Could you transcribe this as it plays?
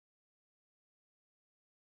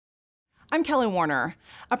I'm Kelly Warner.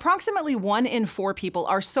 Approximately 1 in 4 people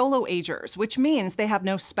are solo agers, which means they have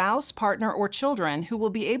no spouse, partner, or children who will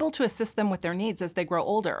be able to assist them with their needs as they grow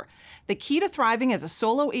older. The key to thriving as a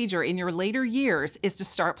solo ager in your later years is to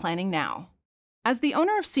start planning now. As the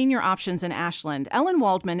owner of Senior Options in Ashland, Ellen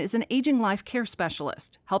Waldman is an aging life care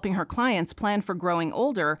specialist, helping her clients plan for growing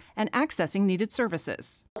older and accessing needed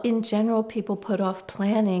services. In general, people put off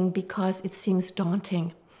planning because it seems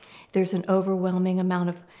daunting. There's an overwhelming amount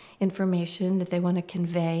of information that they want to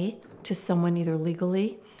convey to someone either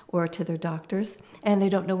legally or to their doctors, and they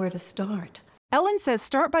don't know where to start. Ellen says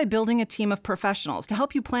start by building a team of professionals to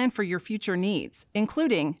help you plan for your future needs,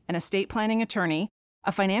 including an estate planning attorney,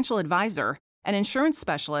 a financial advisor, an insurance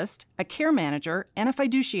specialist, a care manager, and a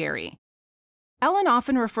fiduciary. Ellen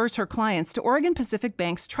often refers her clients to Oregon Pacific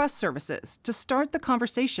Bank's trust services to start the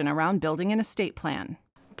conversation around building an estate plan.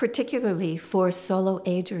 Particularly for solo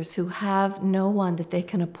agers who have no one that they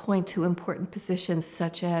can appoint to important positions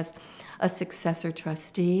such as a successor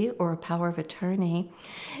trustee or a power of attorney,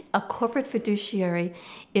 a corporate fiduciary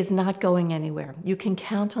is not going anywhere. You can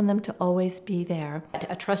count on them to always be there.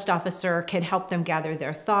 A trust officer can help them gather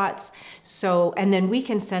their thoughts, and then we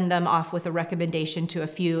can send them off with a recommendation to a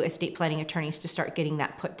few estate planning attorneys to start getting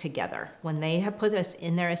that put together. When they have put us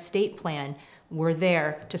in their estate plan, we're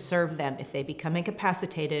there to serve them. If they become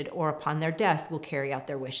incapacitated or upon their death, we'll carry out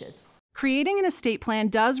their wishes. Creating an estate plan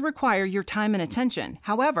does require your time and attention.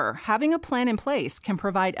 However, having a plan in place can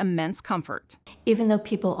provide immense comfort. Even though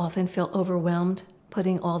people often feel overwhelmed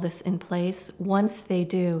putting all this in place, once they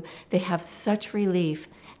do, they have such relief.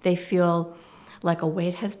 They feel like a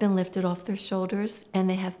weight has been lifted off their shoulders, and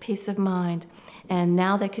they have peace of mind, and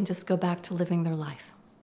now they can just go back to living their life.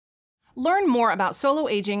 Learn more about solo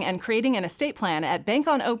aging and creating an estate plan at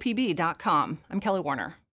bankonopb.com. I'm Kelly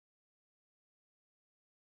Warner.